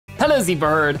Hello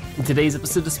Z-Bird! In today's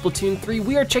episode of Splatoon 3,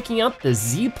 we are checking out the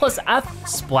Z+F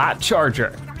Splat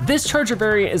Charger. This charger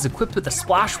variant is equipped with a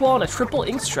splash wall and a triple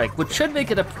ink strike, which should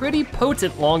make it a pretty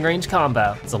potent long-range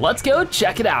combo. So let's go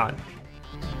check it out.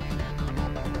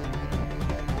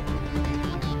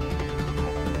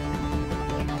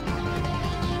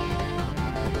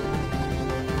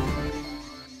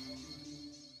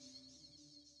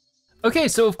 Okay,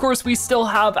 so of course we still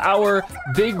have our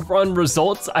big run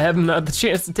results. I haven't had the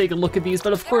chance to take a look at these,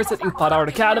 but of course at Inkpot Art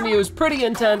Academy, it was pretty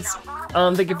intense.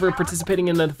 Thank you for participating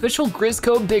in an official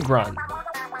Grizzco Big Run.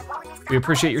 We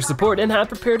appreciate your support and have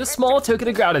prepared a small token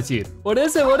of gratitude. What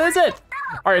is it, what is it?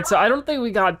 All right, so I don't think we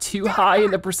got too high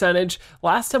in the percentage.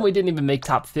 Last time we didn't even make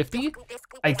top 50.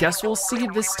 I guess we'll see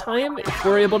this time if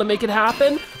we're able to make it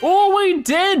happen. Oh, we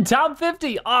did, top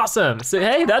 50, awesome. So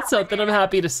hey, that's something, I'm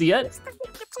happy to see it.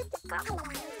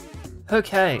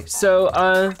 Okay,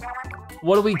 so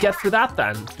what do we get for that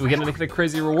then? Do we get any kind of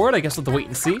crazy reward? I guess we'll have to wait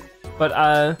and see.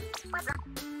 But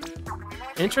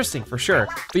interesting for sure.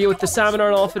 But yeah, with the salmon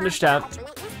art all finished out.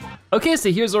 Okay,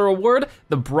 so here's our reward,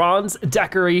 the bronze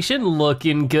decoration,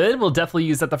 looking good. We'll definitely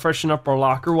use that to freshen up our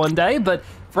locker one day, but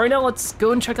for right now, let's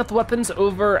go and check out the weapons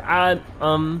over at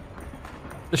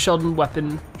the Sheldon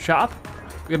Weapon Shop.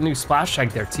 We have a new splash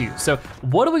tag there too. So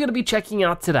what are we gonna be checking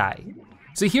out today?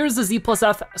 So here's the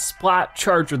Z+F Splat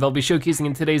Charger they'll be showcasing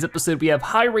in today's episode. We have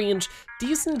high range,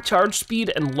 decent charge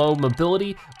speed, and low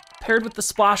mobility. Paired with the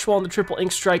splash wall and the triple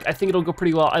ink strike, I think it'll go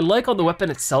pretty well. I like on the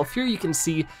weapon itself here, you can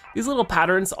see these little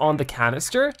patterns on the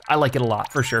canister. I like it a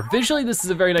lot, for sure. Visually, this is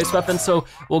a very nice weapon, so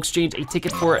we'll exchange a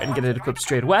ticket for it and get it equipped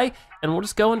straight away, and we'll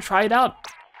just go and try it out.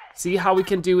 See how we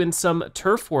can do in some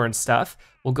turf war and stuff.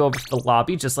 We'll go over to the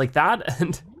lobby just like that,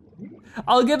 and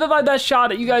I'll give it my best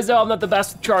shot. You guys know I'm not the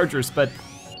best with chargers, but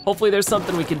hopefully there's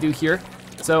something we can do here.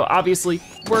 So obviously,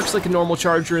 works like a normal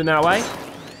charger in that way.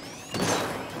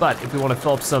 But if we want to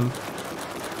fill up some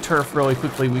turf really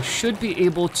quickly, we should be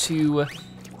able to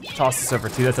toss this over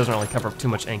too. That doesn't really cover up too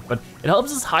much ink, but it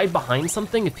helps us hide behind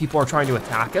something if people are trying to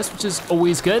attack us, which is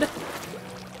always good.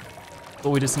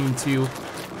 But we just need to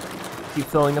keep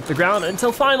filling up the ground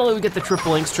until finally we get the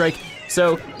triple ink strike.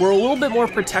 So we're a little bit more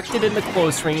protected in the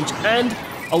close range and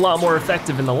a lot more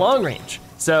effective in the long range.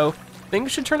 So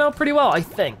things should turn out pretty well, I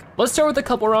think. Let's start with a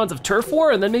couple rounds of turf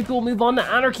war and then maybe we'll move on to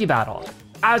anarchy battle.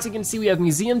 As you can see, we have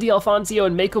Museum de Alfonso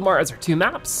and Makomar as our two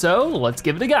maps, so let's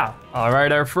give it a go. All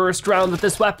right, our first round with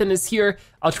this weapon is here.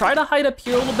 I'll try to hide up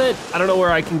here a little bit. I don't know where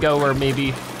I can go where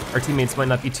maybe our teammates might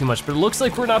not be too much, but it looks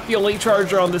like we're not the elite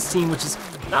charger on this team, which is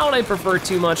not what I prefer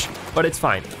too much, but it's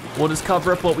fine. We'll just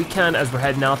cover up what we can as we're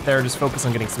heading out there, just focus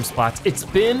on getting some splats. It's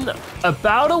been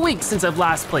about a week since I've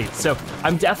last played, so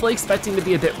I'm definitely expecting to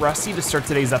be a bit rusty to start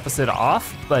today's episode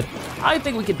off, but I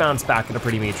think we could bounce back in a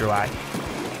pretty major way.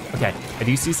 Okay, I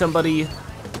do see somebody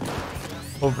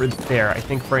over there. I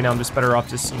think for right now I'm just better off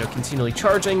just, continually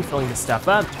charging, filling this stuff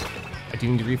up. I do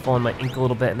need to refill in my ink a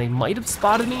little bit and they might have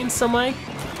spotted me in some way.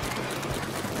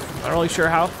 Not really sure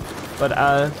how, but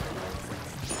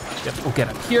yep, we'll get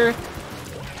up here.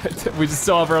 We just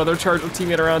still have our other charger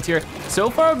teammate around here. So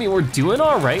far, I mean, we're doing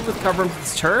all right with covering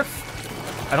this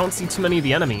turf. I don't see too many of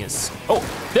the enemies. Oh,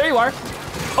 there you are.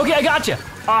 Okay, I got you.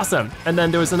 Awesome. And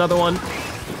then there was another one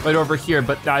right over here,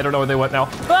 but I don't know where they went now.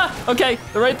 Ah, okay,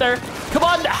 they're right there. Come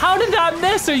on, how did that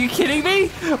miss? Are you kidding me?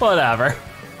 Whatever.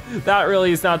 That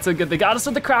really is not so good. They got us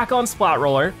with the crack on splat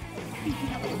roller.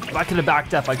 If I could have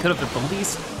backed up, I could have at the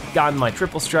least gotten my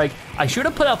triple strike. I should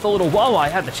have put out the little wall while I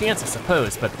had the chance, I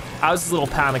suppose, but I was just a little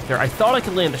panicked there. I thought I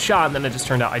could land the shot, and then it just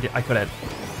turned out I couldn't.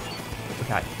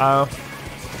 Okay, oh,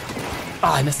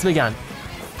 I missed him again.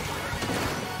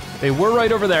 They were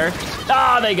right over there.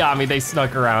 Ah, they got me, they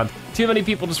snuck around. Too many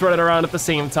people just running around at the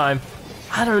same time.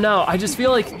 I don't know, I just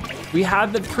feel like we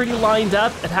had them pretty lined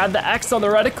up. It had the X on the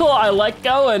reticle, I let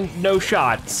go and no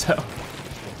shot, so.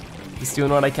 Just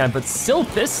doing what I can, but still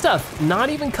this stuff, not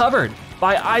even covered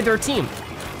by either team.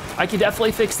 I could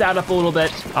definitely fix that up a little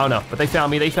bit. Oh no, but they found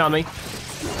me.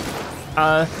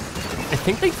 I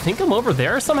think they think I'm over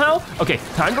there somehow. Okay,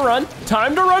 time to run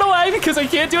away because I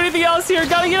can't do anything else here.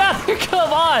 Gotta get out of here,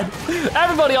 come on.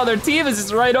 Everybody on their team is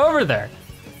just right over there.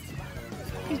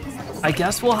 I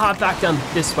guess we'll hop back down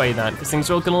this way then, because things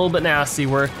are looking a little bit nasty.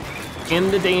 We're in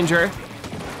the danger,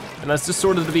 and that's just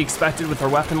sort of to be expected with our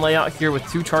weapon layout here with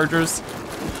two chargers.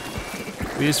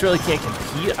 We just really can't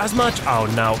compete as much. Oh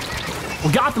no.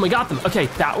 We got them. Okay,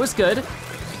 that was good.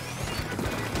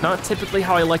 Not typically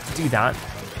how I like to do that.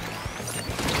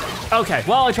 Okay,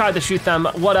 well, I tried to shoot them.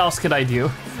 What else could I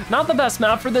do? Not the best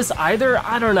map for this either.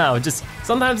 I don't know, just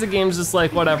sometimes the game's just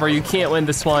like, whatever, you can't win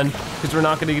this one because we're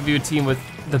not gonna give you a team with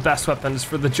the best weapons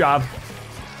for the job.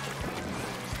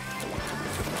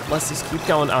 let's just keep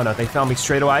going. Oh no, they found me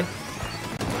straight away.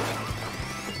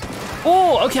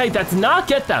 Oh, okay, that did not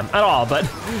get them at all, but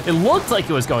it looked like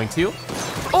it was going to.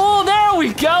 Oh, there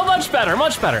we go, much better,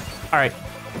 much better. All right,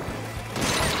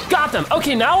 got them.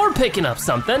 Okay, now we're picking up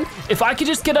something. If I could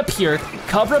just get up here,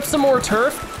 cover up some more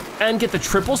turf, and get the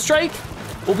triple strike,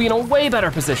 we'll be in a way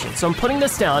better position. So I'm putting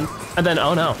this down, and then,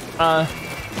 oh no.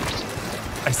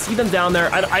 I see them down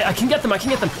there. I can get them, I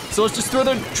can get them. So let's just throw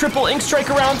the triple ink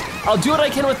strike around. I'll do what I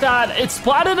can with that. It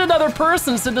splatted another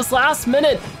person, so this last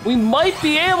minute, we might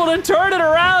be able to turn it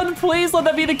around. Please let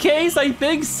that be the case, I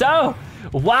think so.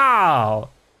 Wow,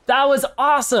 that was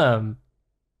awesome.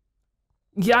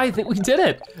 Yeah, I think we did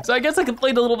it. So I guess I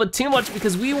complained a little bit too much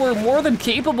because we were more than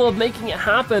capable of making it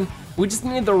happen. We just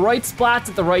needed the right splats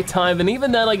at the right time, and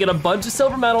even then I get a bunch of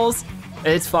silver medals.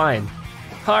 It's fine.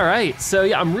 All right, so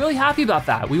yeah, I'm really happy about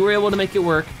that. We were able to make it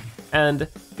work and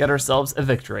get ourselves a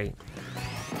victory.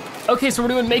 Okay, so we're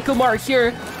doing Mako Mart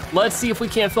here. Let's see if we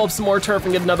can't fill up some more turf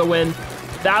and get another win.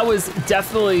 That was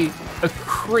definitely a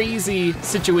crazy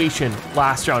situation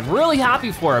last round. Really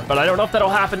happy for it, but I don't know if that'll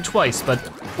happen twice, but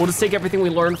we'll just take everything we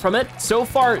learned from it. So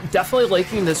far, definitely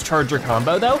liking this charger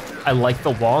combo though. I like the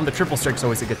wall, and the triple strike's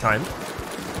always a good time.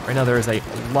 Right now there is a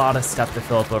lot of stuff to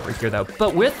fill up over here though,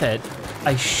 but with it,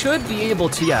 I should be able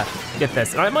to, yeah, get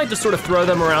this. And I might just sort of throw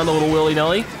them around a little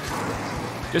willy-nilly,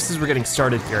 just as we're getting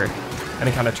started here.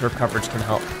 Any kind of turf coverage can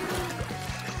help.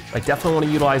 I definitely want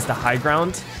to utilize the high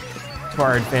ground to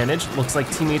our advantage. Looks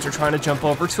like teammates are trying to jump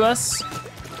over to us,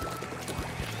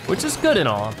 which is good and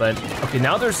all, but okay,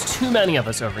 now there's too many of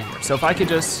us over here. So if I could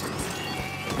just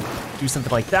do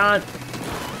something like that.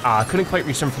 Couldn't quite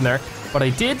reach them from there, but I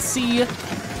did see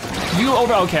you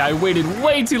over. Okay, I waited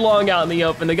way too long out in the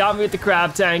open. They got me with the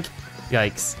crab tank.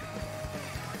 Yikes.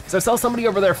 So I saw somebody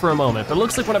over there for a moment, but it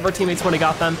looks like one of our teammates went and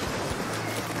got them.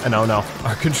 And oh no,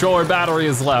 our controller battery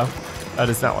is low. That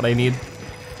is not what I need.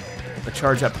 The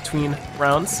charge up between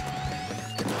rounds.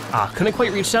 Couldn't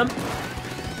quite reach them,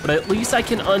 but at least I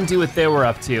can undo what they were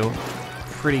up to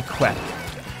pretty quick.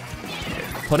 Okay,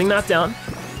 putting that down.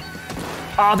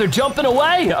 They're jumping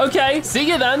away. Okay, see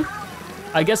you then.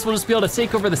 I guess we'll just be able to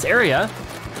take over this area.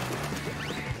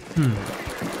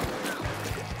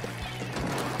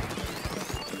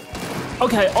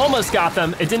 Okay, almost got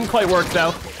them. It didn't quite work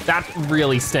though. That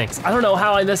really stinks. I don't know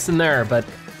how I missed in there, but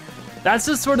that's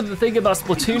just sort of the thing about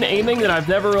Splatoon aiming that I've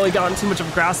never really gotten too much of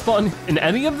a grasp on in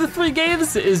any of the 3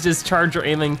 games, is just charger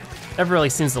aiming. Never really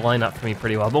seems to line up for me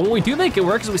pretty well. But when we do make it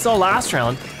work, as we saw last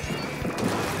round,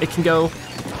 it can go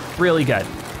really good.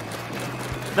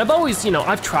 And I've always,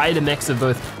 I've tried a mix of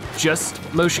both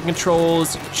just motion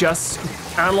controls, just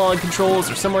analog controls,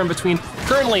 or somewhere in between.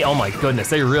 Currently, oh my goodness,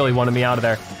 they really wanted me out of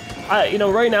there.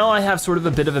 Right now I have sort of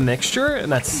a bit of a mixture,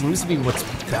 and that seems to be what's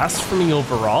best for me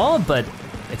overall, but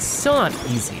it's still not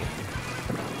easy.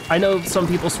 I know some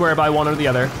people swear by one or the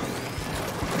other.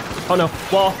 Oh no,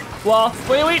 wall,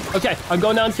 wait, okay, I'm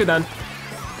going down here then.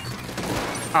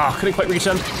 Couldn't quite reach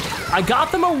them. I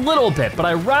got them a little bit, but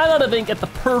I ran out of ink at the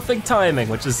perfect timing,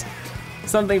 which is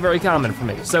something very common for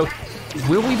me. So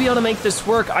will we be able to make this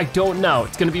work? I don't know.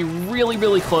 It's gonna be really,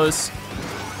 really close.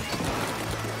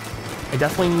 I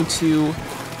definitely need to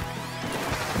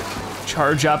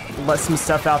charge up, let some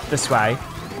stuff out this way.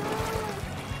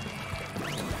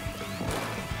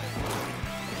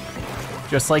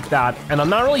 Just like that. And I'm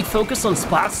not really focused on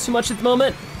splats too much at the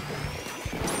moment.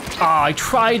 I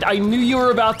tried, I knew you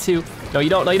were about to. No, you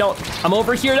don't, I'm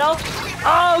over here now.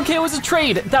 Okay, it was a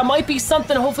trade. That might be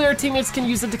something. Hopefully our teammates can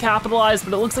use it to capitalize,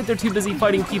 but it looks like they're too busy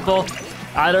fighting people.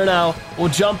 I don't know. We'll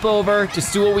jump over,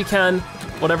 just do what we can,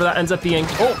 whatever that ends up being.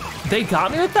 Oh, they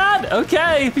got me with that?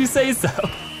 Okay, if you say so.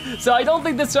 So I don't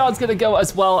think this round's gonna go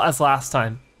as well as last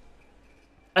time.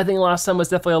 I think last time was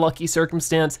definitely a lucky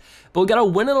circumstance, but we got a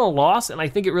win and a loss, and I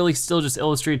think it really still just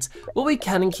illustrates what we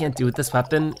can and can't do with this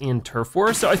weapon in Turf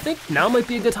War. So I think now might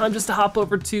be a good time just to hop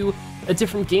over to a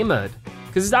different game mode,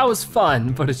 because that was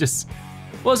fun, but it just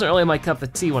wasn't really my cup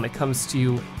of tea when it comes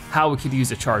to how we could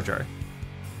use a charger.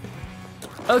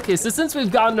 Okay, so since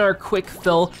we've gotten our quick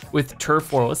fill with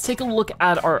Turf War, let's take a look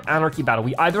at our Anarchy Battle.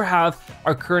 We either have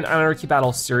our current Anarchy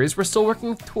Battle series we're still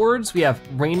working towards, we have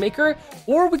Rainmaker,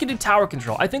 or we could do Tower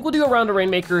Control. I think we'll do a round of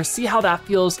Rainmaker, see how that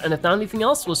feels, and if not anything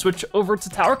else, we'll switch over to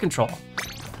Tower Control.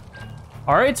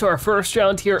 All right, so our first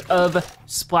round here of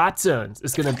Splat Zones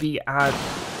is gonna be at,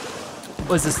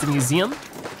 what is this, the museum,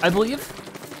 I believe?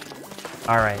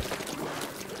 All right.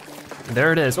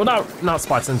 There it is. Well, not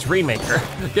Splat Zones, Rainmaker.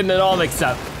 Getting it all mixed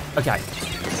up. Okay.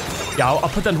 Yeah, I'll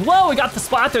put them. Whoa, we got the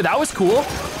splat there. That was cool.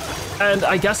 And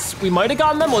I guess we might have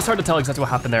gotten them. Well, it's hard to tell exactly what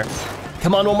happened there.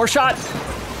 Come on, one more shot.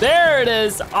 There it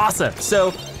is. Awesome.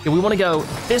 So Yeah, we wanna go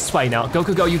this way now. Go,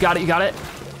 go, go, you got it, you got it.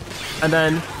 And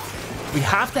then we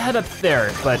have to head up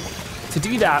there, but to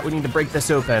do that, we need to break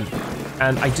this open.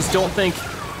 And I just don't think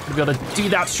we'll be able to do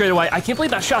that straight away. I can't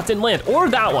believe that shot didn't land, or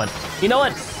that one. You know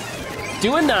what?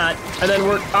 Doing that, and then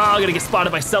we're gonna get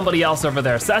spotted by somebody else over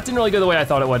there. So that didn't really go the way I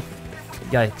thought it would.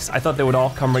 Yikes, I thought they would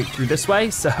all come right through this way,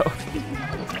 so.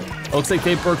 It looks like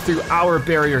they broke through our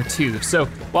barrier too. So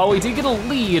while we did get a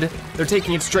lead, they're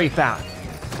taking it straight back.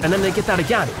 And then they get that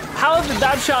again. How did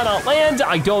that shot not land?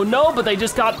 I don't know, but they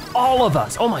just got all of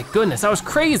us. Oh my goodness, that was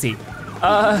crazy.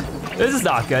 This is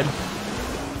not good.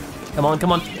 Come on,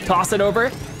 come on, toss it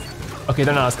over. Okay,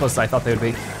 they're not as close as I thought they would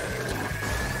be.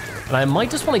 And I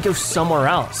might just wanna go somewhere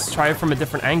else, try it from a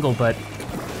different angle, but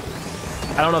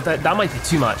I don't know if that might be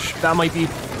too much. That might be,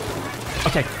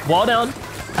 okay, wall down.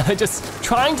 And just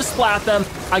trying to splat them.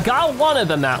 I got one of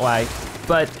them that way,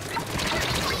 but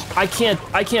I can't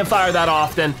fire that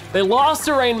often. They lost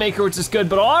a Rainmaker, which is good,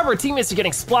 but all of our teammates are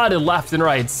getting splatted left and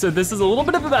right, so this is a little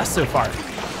bit of a mess so far.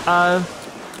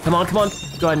 Come on, come on,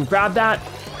 go ahead and grab that.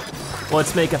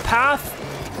 Let's make a path.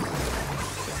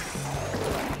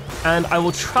 And I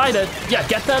will try to, yeah,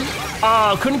 get them.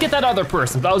 Couldn't get that other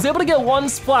person, but I was able to get one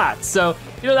splat, so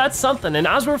you know, that's something. And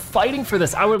as we're fighting for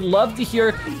this, I would love to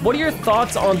hear, what are your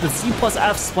thoughts on the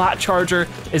Z+F Splat Charger?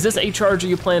 Is this a charger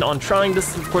you plan on trying? This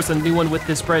is of course a new one with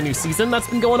this brand new season that's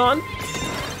been going on.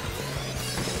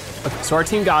 Okay, so our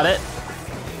team got it,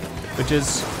 which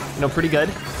is, you know, pretty good.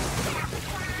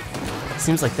 It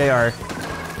seems like they are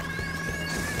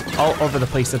all over the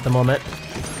place at the moment.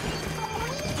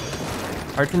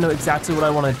 Hard to know exactly what I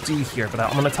want to do here, but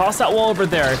I'm gonna toss that wall over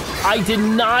there. I did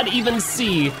not even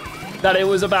see that it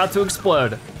was about to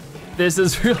explode. This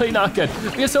is really not good.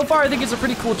 Because so far I think it's a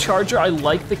pretty cool charger. I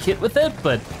like the kit with it,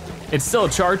 but it's still a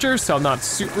charger, so I'm not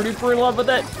super duper in love with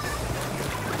it.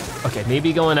 Okay,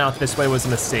 maybe going out this way was a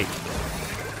mistake.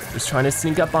 Just trying to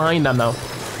sneak up behind them though,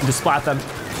 and just splat them.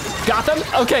 Got them?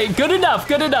 Okay, good enough,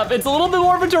 good enough. It's a little bit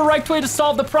more of a direct way to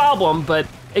solve the problem, but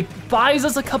it buys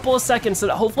us a couple of seconds so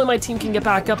that hopefully my team can get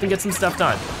back up and get some stuff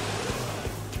done.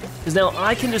 Because now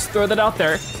I can just throw that out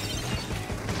there.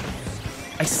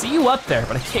 I see you up there,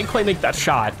 but I can't quite make that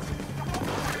shot.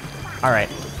 All right.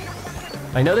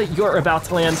 I know that you're about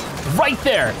to land right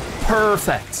there.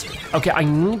 Perfect. Okay, I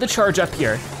need to charge up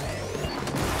here.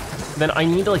 Then I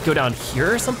need to like go down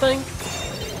here or something.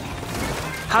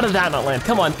 How did that not land?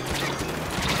 Come on.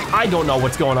 I don't know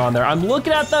what's going on there. I'm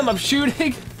looking at them, I'm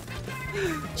shooting.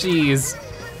 Jeez.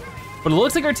 But it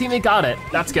looks like our teammate got it.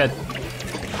 That's good.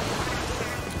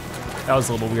 That was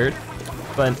a little weird,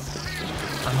 but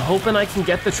I'm hoping I can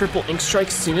get the triple ink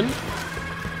strike soon.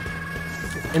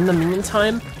 In the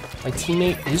meantime, my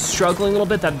teammate is struggling a little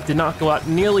bit. That did not go out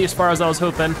nearly as far as I was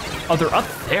hoping. Oh, they're up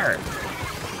there.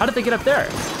 How did they get up there?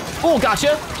 Oh,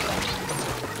 gotcha.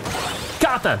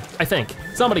 Got them, I think.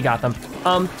 Somebody got them.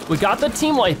 We got the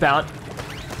team wipeout.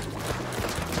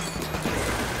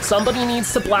 Somebody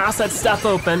needs to blast that stuff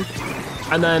open,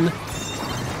 and then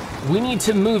we need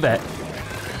to move it.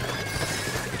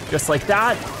 Just like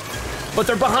that. But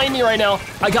they're behind me right now.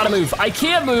 I gotta move. I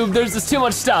can't move, there's just too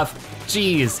much stuff.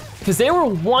 Jeez, because they were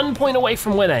 1 point away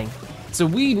from winning. So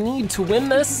we need to win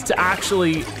this to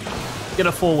actually get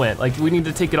a full win. Like, we need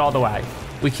to take it all the way.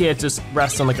 We can't just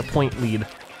rest on like a point lead.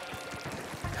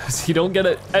 Because you don't get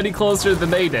it any closer than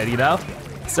they did, you know?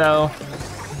 So,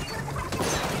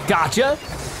 gotcha.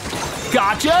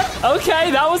 Gotcha,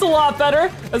 okay, that was a lot better.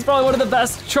 That's probably one of the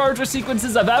best charger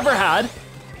sequences I've ever had.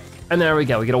 And there we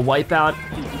go, we get a wipeout.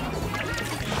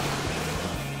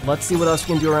 Let's see what else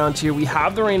we can do around here. We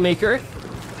have the Rainmaker.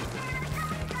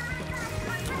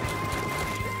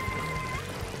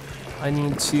 I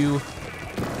need to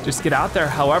just get out there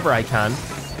however I can.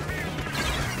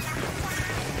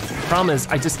 Problem is,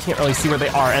 I just can't really see where they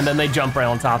are, and then they jump right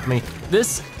on top of me.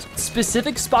 This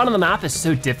specific spot on the map is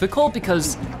so difficult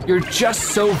because you're just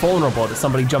so vulnerable to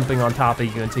somebody jumping on top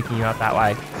of you and taking you out that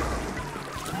way.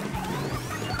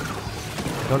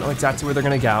 I don't know exactly where they're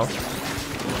gonna go.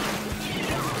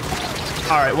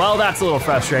 All right, well, that's a little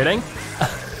frustrating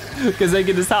because they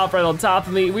can just hop right on top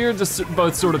of me. We were just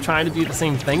both sort of trying to do the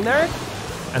same thing there,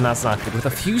 and that's not good. With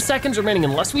a few seconds remaining,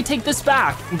 unless we take this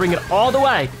back and bring it all the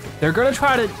way, they're gonna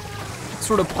try to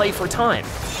sort of play for time.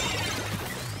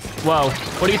 Whoa,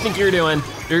 what do you think you're doing?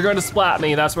 You're gonna splat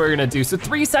me, that's what we're gonna do. So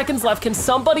 3 seconds left, can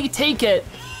somebody take it?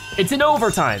 It's in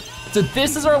overtime. So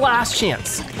this is our last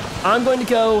chance. I'm going to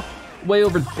go way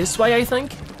over this way, I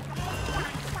think.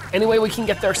 Any way we can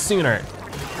get there sooner.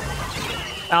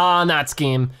 Ah, Nats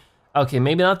game. Okay,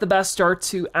 maybe not the best start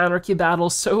to Anarchy Battle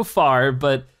so far,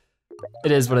 but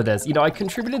it is what it is. You know, I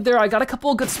contributed there. I got a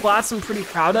couple of good splats I'm pretty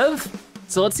proud of.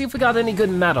 So let's see if we got any good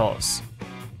medals.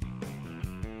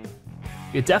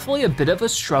 Yeah, definitely a bit of a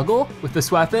struggle with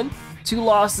this weapon. 2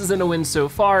 losses and a win so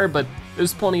far, but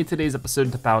there's plenty of today's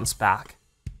episode to bounce back.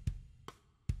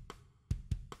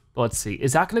 But let's see,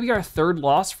 is that gonna be our 3rd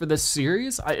loss for this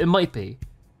series? It might be.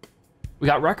 We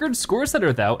got record score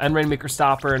setter though, and Rainmaker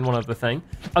Stopper and one other thing.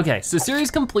 Okay, so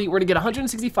series complete. We're gonna get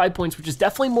 165 points, which is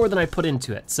definitely more than I put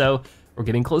into it. So we're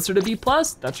getting closer to B+,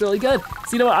 that's really good.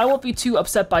 So you know what, I won't be too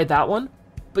upset by that one.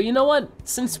 But you know what,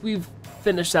 since we've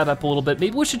finished that up a little bit,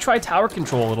 maybe we should try tower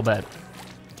control a little bit.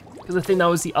 Because I think that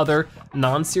was the other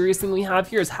non-serious thing we have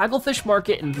here is Hagglefish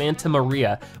Market and Manta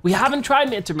Maria. We haven't tried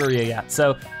Manta Maria yet,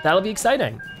 so that'll be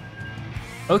exciting.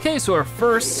 Okay, so our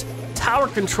first tower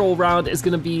control round is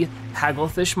gonna be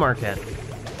Hagglefish Market.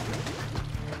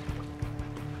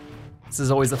 This is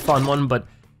always a fun one, but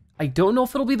I don't know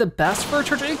if it'll be the best for a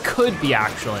charger. It could be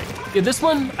actually. Yeah, this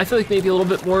one, I feel like maybe a little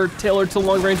bit more tailored to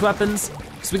long range weapons.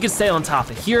 So we could stay on top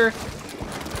of here.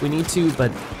 If we need to,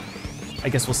 but I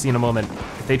guess we'll see in a moment.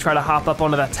 If they try to hop up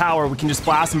onto that tower, we can just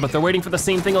blast them, but they're waiting for the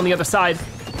same thing on the other side.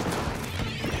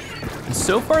 And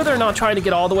so far, they're not trying to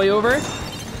get all the way over.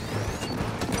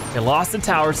 They lost the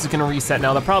tower, so it's gonna reset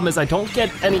now. The problem is I don't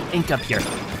get any ink up here.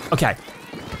 Okay,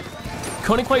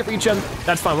 couldn't quite reach him.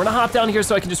 That's fine, we're gonna hop down here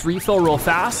so I can just refill real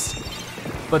fast.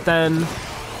 But then,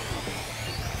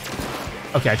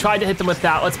 okay, I tried to hit them with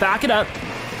that. Let's back it up.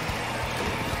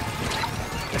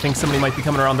 I think somebody might be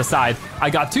coming around the side. I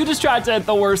got too distracted at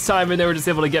the worst time and they were just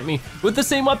able to get me with the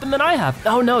same weapon that I have.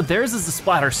 Oh no, theirs is the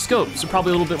splatter scope, so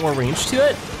probably a little bit more range to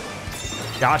it.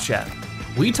 Gotcha.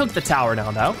 We took the tower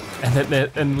now though,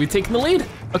 and we've taken the lead.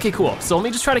 Okay, cool. So let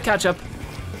me just try to catch up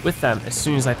with them as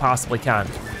soon as I possibly can.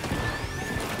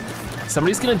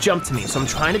 Somebody's gonna jump to me, so I'm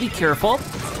trying to be careful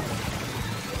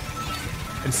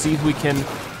and see who we can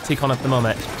take on at the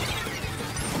moment.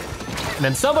 And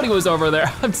then somebody was over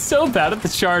there. I'm so bad at the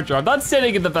charger. I'm not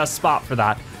sitting in the best spot for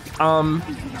that. But,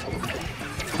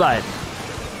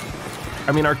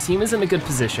 I mean, our team is in a good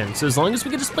position, so as long as we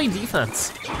can just play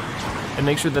defense and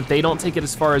make sure that they don't take it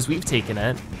as far as we've taken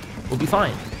it, we'll be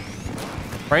fine.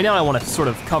 Right now, I want to sort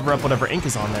of cover up whatever ink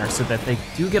is on there so that they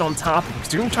do get on top of it, because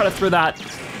they're gonna try to throw that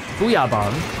Booyah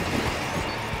Bomb.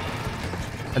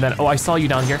 And then, oh, I saw you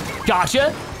down here.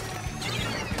 Gotcha.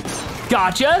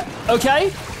 Gotcha,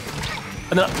 okay.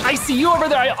 And then I see you over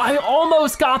there. I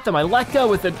almost got them. I let go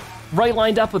with it right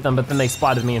lined up with them, but then they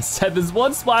splatted me instead. This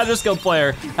one Splatterscope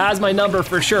player has my number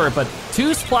for sure, but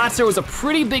 2 splats there was a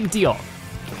pretty big deal.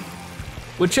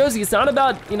 Which shows you it's not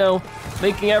about, you know,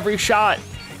 making every shot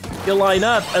you line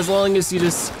up, as long as you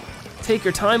just take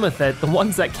your time with it. The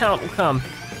ones that count will come.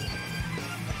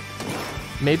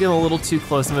 Maybe I'm a little too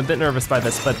close. I'm a bit nervous by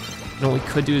this, but you know what we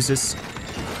could do is just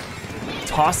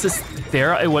toss this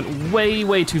there. It went way,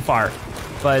 way too far,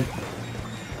 but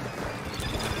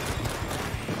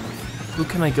who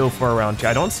can I go for around here?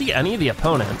 I don't see any of the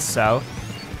opponents, so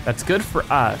that's good for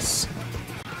us.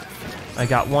 I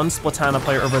got one Splatana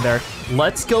player over there.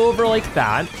 Let's go over like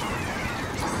that.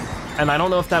 And I don't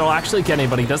know if that'll actually get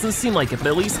anybody. Doesn't seem like it, but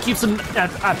at least keeps them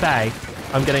at bay.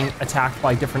 I'm getting attacked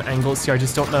by different angles here. I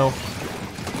just don't know.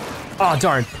 Oh,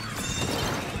 darn.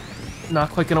 Not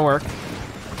quite gonna work.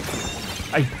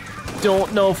 I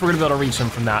don't know if we're gonna be able to reach them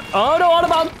from that. Oh no,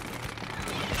 Autobomb!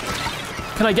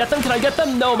 Can I get them? Can I get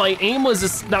them? No, my aim was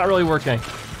just not really working.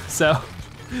 So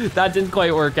that didn't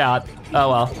quite work out. Oh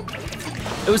well.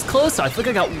 It was close, I think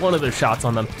I got one of their shots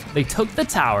on them. They took the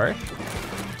tower.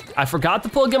 I forgot to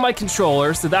plug in my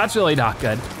controller, so that's really not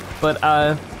good. But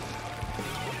I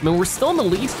mean, we're still in the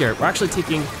lead here. We're actually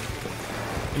taking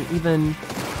an even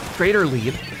greater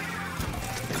lead.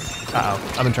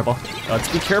 Uh-oh, I'm in trouble. Let's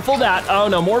be careful of that. Oh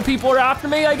no, more people are after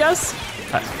me, I guess?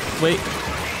 Wait,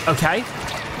 okay.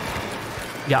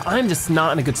 Yeah, I'm just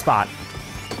not in a good spot.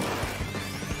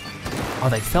 Oh,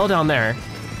 they fell down there.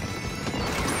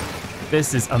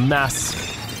 This is a mess.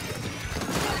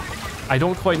 I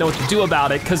don't quite know what to do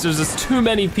about it because there's just too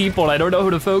many people and I don't know who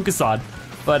to focus on.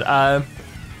 But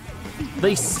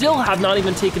they still have not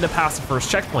even taken to pass the first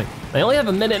checkpoint. They only have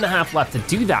a minute and a half left to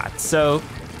do that, so.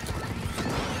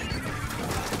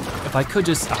 If I could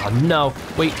just, oh no,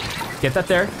 wait, get that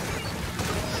there.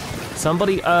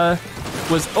 Somebody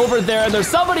was over there and there's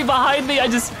somebody behind me.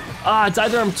 It's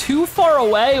either I'm too far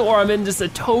away or I'm in just a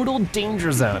total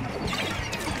danger zone.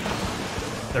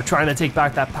 They're trying to take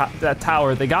back that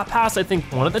tower. They got past, I think,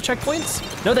 one of the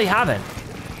checkpoints. No, they haven't.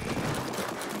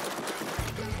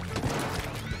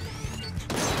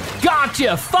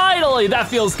 Gotcha, finally, that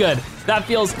feels good. That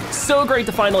feels so great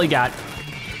to finally get.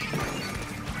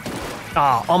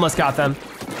 Ah, almost got them.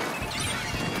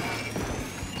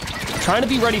 trying to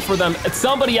be ready for them.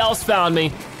 Somebody else found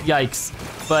me, yikes.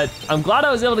 But I'm glad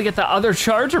I was able to get the other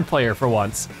Charger player for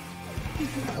once.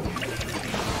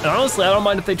 And honestly, I don't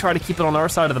mind if they try to keep it on our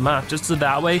side of the map, just so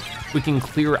that way we can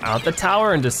clear out the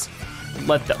tower and just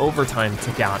let the overtime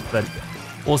tick out, but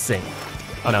we'll see.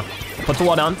 Oh no, put the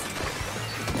wall down.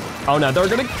 Oh no, they're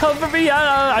gonna cover me.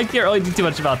 I can't really do too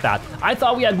much about that. I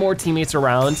thought we had more teammates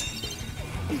around.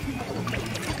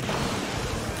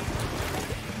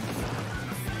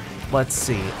 Let's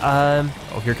see,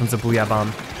 oh, here comes a Booyah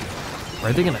Bomb.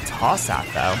 Where are they gonna toss that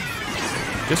though?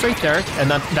 Just right there,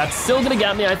 and that's still gonna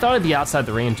get me. I thought I'd be outside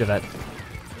the range of it.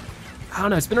 I don't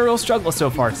know, it's been a real struggle so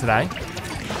far today.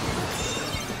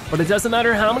 But it doesn't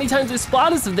matter how many times they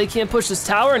splat us if they can't push this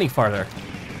tower any farther.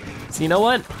 So you know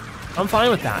what? I'm fine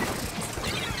with that.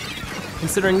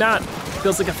 Considering that,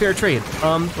 feels like a fair trade.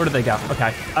 Where did they go?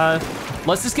 Okay,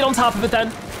 let's just get on top of it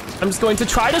then. I'm just going to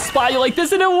try to splat you like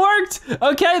this and it worked!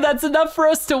 Okay, that's enough for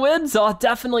us to win, so I'll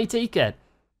definitely take it.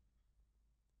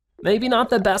 Maybe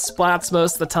not the best splats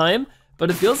most of the time,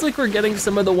 but it feels like we're getting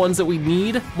some of the ones that we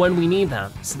need when we need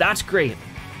them, so that's great.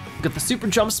 We've got the super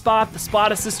jump spot, the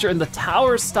spot assister, and the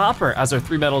tower stopper as our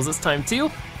 3 medals this time too.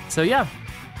 So yeah,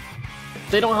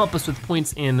 they don't help us with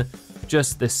points in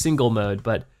just this single mode,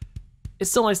 but it's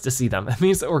still nice to see them. It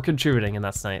means that we're contributing and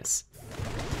that's nice.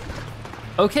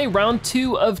 Okay, round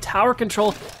 2 of tower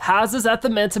control has us at the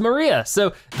Manta Maria.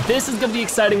 So this is gonna be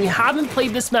exciting. We haven't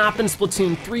played this map in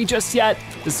Splatoon 3 just yet.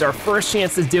 This is our first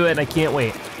chance to do it and I can't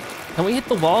wait. Can we hit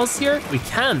the walls here? We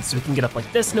can, so we can get up like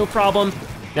this, no problem.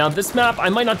 Now this map, I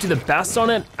might not do the best on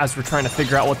it as we're trying to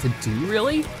figure out what to do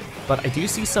really, but I do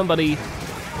see somebody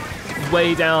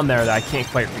way down there that I can't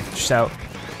quite reach, so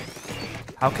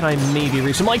how can I maybe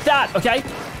reach them like that, okay?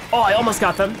 Oh, I almost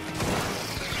got them.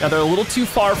 Now they're a little too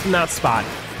far from that spot.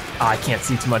 I can't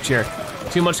see too much here.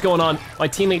 Too much going on. My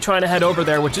teammate trying to head over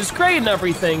there, which is great and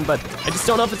everything, but I just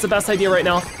don't know if it's the best idea right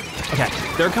now. Okay,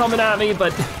 they're coming at me,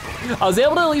 but I was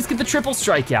able to at least get the triple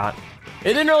strike out.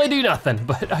 It didn't really do nothing,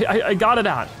 but I got it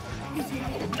out.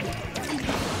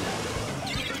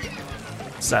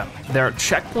 So, they're at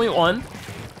checkpoint 1.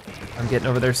 I'm getting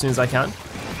over there as soon as I can.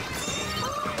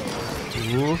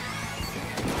 Ooh.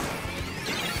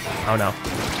 Oh no,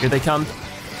 here they come.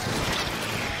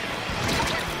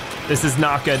 This is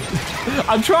not good.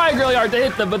 I'm trying really hard to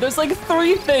hit them, but there's like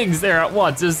 3 things there at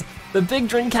once. There's the big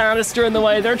drink canister in the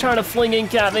way. They're trying to fling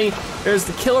ink at me. There's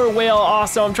the killer whale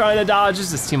also I'm trying to dodge.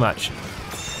 This is too much.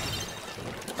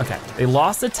 Okay, they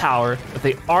lost the tower, but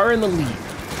they are in the lead.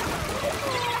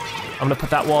 I'm gonna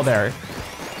put that wall there.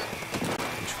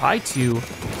 Try to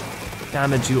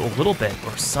damage you a little bit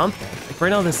or something. Like right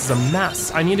now this is a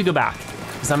mess. I need to go back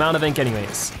because I'm out of ink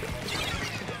anyways.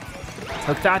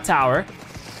 Took that tower.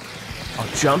 I'll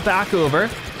jump back over.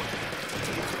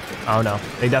 Oh no,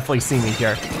 they definitely see me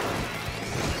here.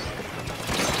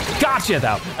 Gotcha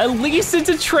though, at least it's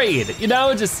a trade, you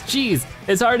know, just geez,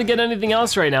 it's hard to get anything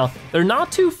else right now. They're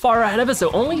not too far ahead of us,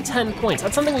 so only 10 points.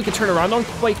 That's something we can turn around on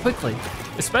quite quickly,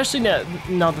 especially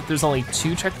now that there's only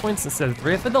 2 checkpoints instead of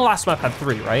 3. I think the last map had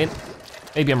 3, right?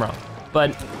 Maybe I'm wrong,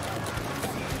 but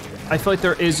I feel like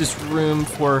there is just room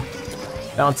for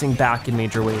bouncing back in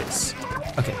major ways.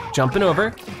 Okay, jumping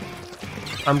over.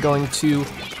 I'm going to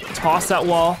toss that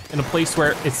wall in a place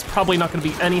where it's probably not gonna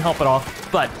be any help at all,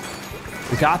 but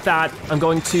we got that. I'm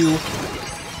going to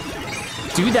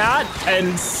do that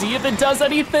and see if it does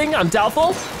anything. I'm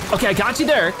doubtful. Okay, I got you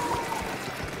there.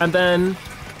 And then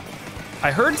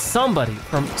I heard somebody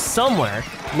from somewhere.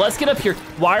 Let's get up here.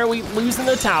 Why are we losing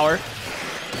the tower?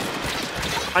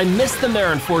 I missed them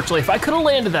there, unfortunately. If I could have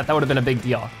landed that, that would have been a big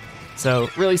deal. So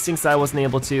really stinks that I wasn't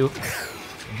able to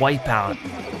wipe out.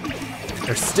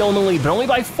 They're still in the lead, but only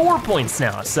by 4 points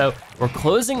now, so we're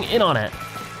closing in on it.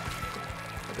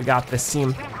 We got this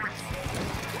team.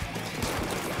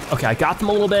 Okay, I got them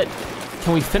a little bit.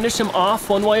 Can we finish them off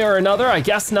one way or another? I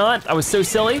guess not, I was so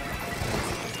silly.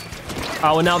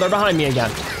 Oh, and now they're behind me again.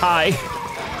 Hi.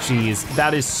 Jeez,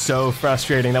 that is so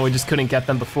frustrating that we just couldn't get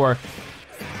them before.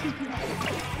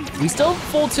 We still have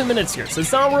full 2 minutes here, so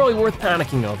it's not really worth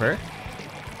panicking over.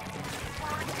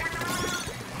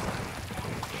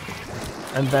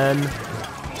 And then,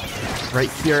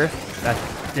 right here,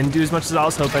 that didn't do as much as I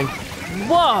was hoping.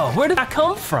 Whoa, where did that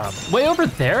come from? Way over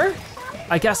there?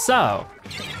 I guess so.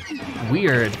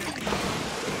 Weird.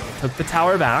 Took the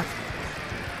tower back.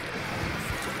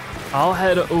 I'll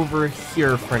head over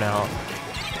here for now.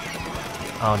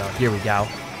 Oh no, here we go.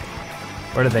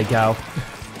 Where did they go?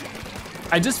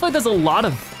 I just feel like there's a lot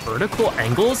of vertical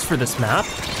angles for this map,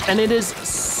 and it is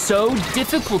so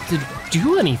difficult to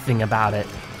do anything about it.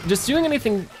 Just doing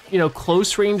anything you know,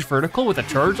 close range vertical with a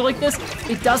charger like this,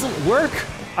 it doesn't work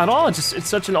at all. It's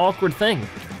such an awkward thing.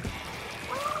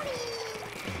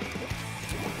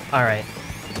 All right,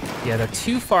 yeah, they're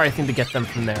too far, I think, to get them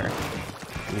from there.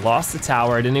 We lost the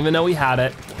tower, I didn't even know we had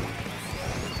it.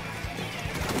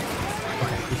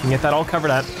 Okay, we can get that all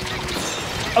covered up.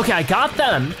 Okay, I got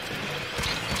them.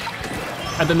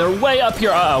 And then they're way up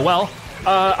here, well,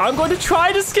 I'm going to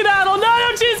try to skedaddle. No,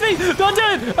 don't chase me, don't do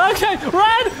it. Okay,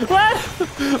 run.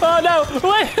 Oh no,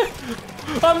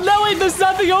 wait. No, wait, there's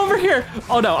nothing over here.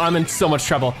 Oh no, I'm in so much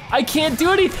trouble. I can't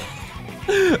do anything.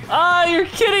 You're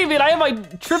kidding me, I have my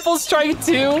triple strike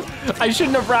too. I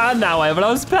shouldn't have ran that way, but I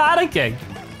was panicking.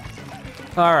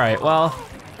 All right, well.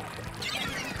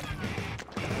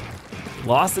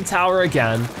 Lost the tower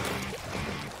again.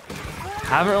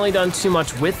 Haven't really done too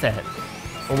much with it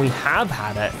when we have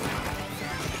had it.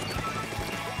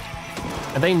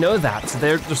 And they know that, so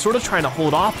they're sort of trying to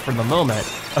hold off for the moment.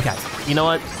 Okay, you know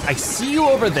what? I see you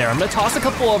over there. I'm gonna toss a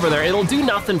couple over there. It'll do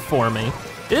nothing for me.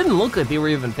 It didn't look like they were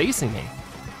even facing me,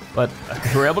 but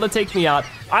they were able to take me out.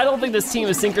 I don't think this team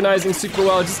is synchronizing super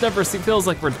well. It just never feels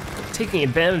like we're taking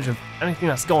advantage of anything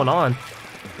that's going on.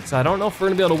 So I don't know if we're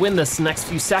gonna be able to win this next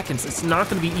few seconds. It's not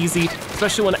gonna be easy,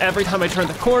 especially when every time I turn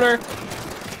the corner,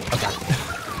 okay.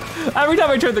 Every time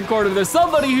I turn the corner, there's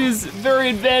somebody who's very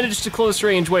advantaged to close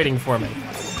range waiting for me.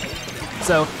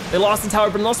 So they lost the tower,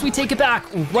 but unless we take it back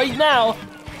right now,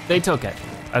 they took it.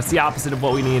 That's the opposite of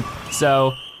what we need.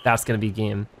 So that's gonna be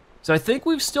game. So I think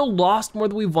we've still lost more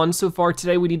than we've won so far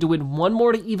today. We need to win one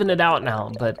more to even it out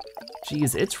now, but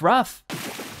geez, it's rough.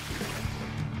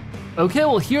 Okay,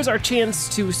 well, here's our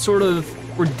chance to sort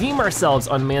of redeem ourselves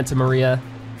on Manta Maria.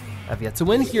 I've yet to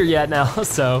win here yet now,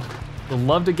 so we'll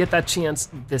love to get that chance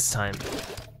this time.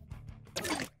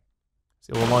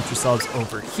 So we'll launch ourselves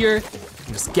over here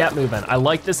and just get moving. I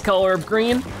like this color of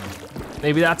green.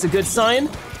 Maybe that's a good sign.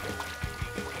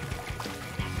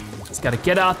 Just gotta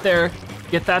get out there,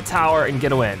 get that tower, and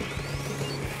get a win.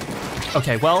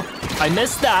 Okay, well, I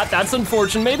missed that. That's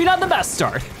unfortunate. Maybe not the best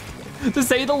start, to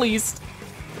say the least.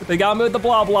 They got me with the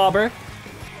blob blobber.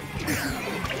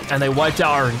 And they wiped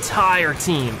out our entire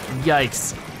team.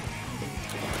 Yikes.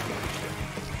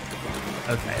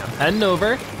 Okay, I'm heading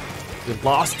over. We've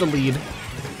lost the lead.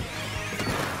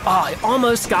 Oh, I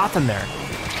almost got them there.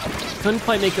 Couldn't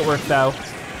quite make it work though.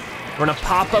 We're gonna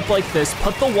pop up like this,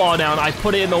 put the wall down. I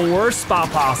put it in the worst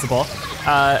spot possible.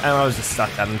 And I was just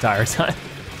stuck that entire time.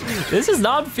 This is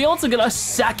not feeling so good. A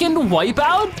second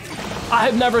wipeout?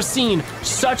 I've never seen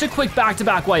such a quick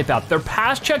back-to-back wipeout. They're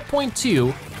past checkpoint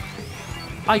 2.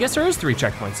 I guess there is 3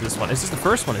 checkpoints to this one. This is the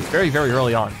first one. It's very, very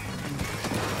early on.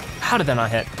 How did that not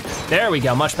hit? There we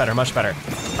go, much better, much better.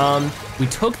 We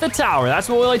took the tower, that's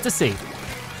what we like to see.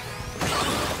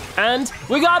 And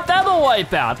we got them a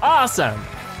wipeout, awesome.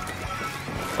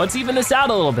 Let's even this out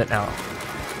a little bit now.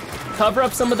 Cover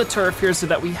up some of the turf here so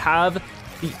that we have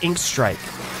the ink strike.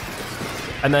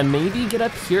 And then maybe get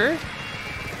up here.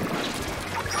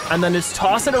 And then just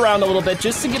toss it around a little bit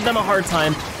just to give them a hard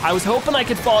time. I was hoping I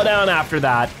could fall down after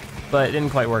that, but it didn't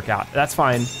quite work out. That's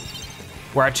fine.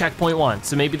 We're at checkpoint 1,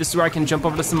 so maybe this is where I can jump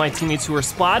over to some of my teammates who are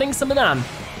splatting some of them.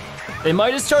 They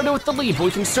might have started with the lead, but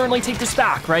we can certainly take this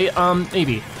back, right?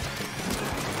 Maybe.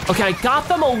 Okay, I got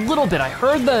them a little bit. I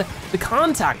heard the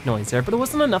contact noise there, but it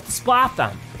wasn't enough to splat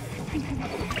them.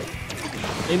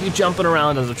 Maybe jumping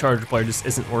around as a Charger player just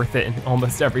isn't worth it in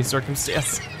almost every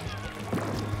circumstance.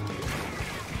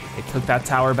 They took that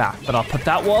tower back, but I'll put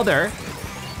that wall there.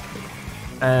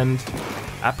 And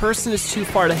that person is too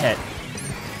far to hit.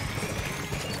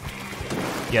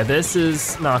 Yeah, this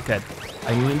is not good.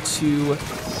 I need to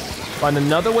find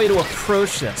another way to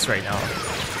approach this right now.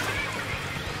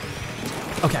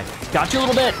 Okay, got you a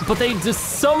little bit, but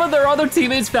some of their other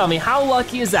teammates found me. How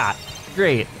lucky is that?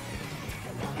 Great.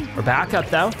 We're back up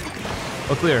though.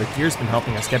 Luckily our gear's been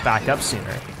helping us get back up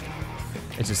sooner.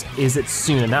 It just, is it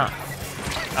soon enough?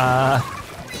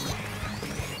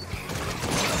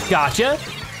 Gotcha.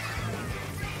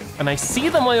 And I see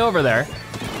them way over there.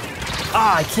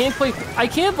 Ah, I can't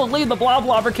believe the blob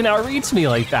blobber can outreach me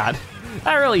like that.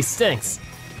 That really stinks.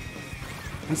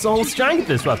 It's the whole strength of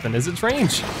this weapon is its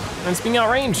range. And it's being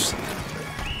outranged.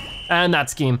 And that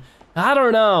scheme, I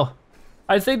don't know.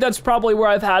 I think that's probably where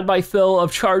I've had my fill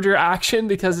of Charger action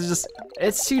because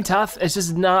it's too tough. It's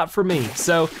just not for me.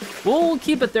 So we'll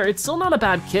keep it there. It's still not a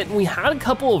bad kit, and we had a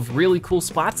couple of really cool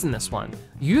splats in this one.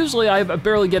 Usually I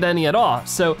barely get any at all.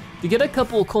 So to get a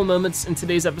couple of cool moments in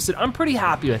today's episode, I'm pretty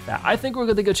happy with that. I think we're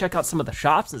gonna go check out some of the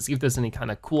shops and see if there's any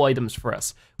kind of cool items for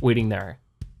us waiting there.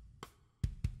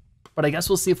 But I guess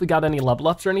we'll see if we got any level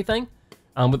ups or anything.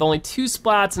 With only 2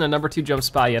 splats and a number 2 jump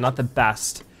spot, yeah, not the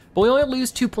best. but we only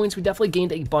lose 2 points. We definitely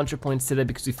gained a bunch of points today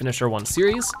because we finished our one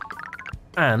series,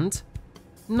 and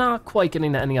not quite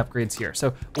getting any upgrades here.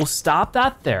 So we'll stop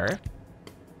that there,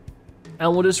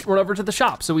 and we'll just run over to the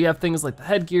shop. So we have things like the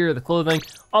headgear, the clothing,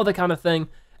 all that kind of thing,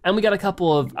 and we got a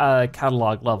couple of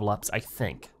catalog level ups, I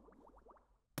think.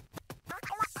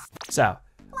 So,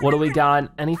 what do we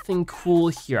got? Anything cool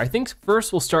here? I think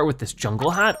first we'll start with this jungle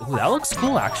hat. Ooh, that looks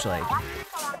cool actually.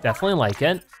 Definitely like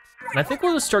it. And I think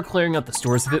we'll just start clearing out the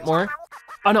stores a bit more.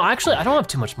 Oh no, actually I don't have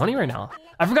too much money right now.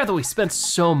 I forgot that we spent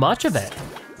so much of it.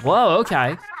 Whoa,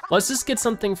 okay. Let's just get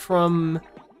something from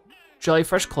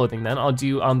Jellyfresh Clothing then. I'll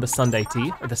do the Sunday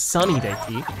tee, or the Sunny Day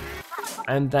tee.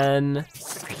 And then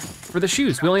for the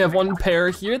shoes, we only have one pair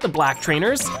here, the black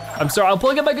trainers. I'm sorry, I'll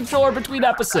plug in my controller between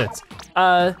episodes.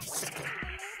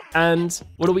 And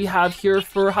what do we have here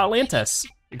for Atlantis?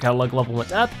 We catalog level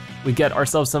went up. We get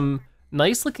ourselves some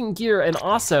nice looking gear and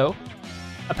also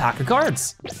a pack of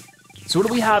cards. So what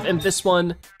do we have in this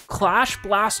one? Clash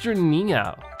Blaster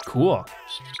Neo, cool.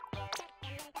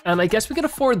 And I guess we could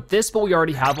afford this, but we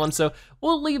already have one, so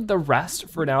we'll leave the rest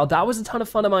for now. That was a ton of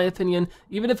fun in my opinion,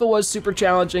 even if it was super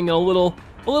challenging and a little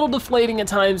deflating at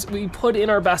times. We put in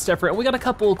our best effort and we got a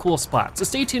couple of cool splats. So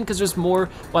stay tuned because there's more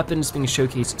weapons being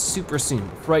showcased super soon.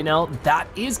 For right now, that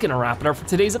is gonna wrap it up for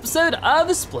today's episode of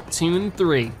Splatoon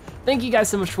 3. Thank you guys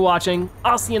so much for watching.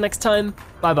 I'll see you next time,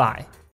 bye-bye.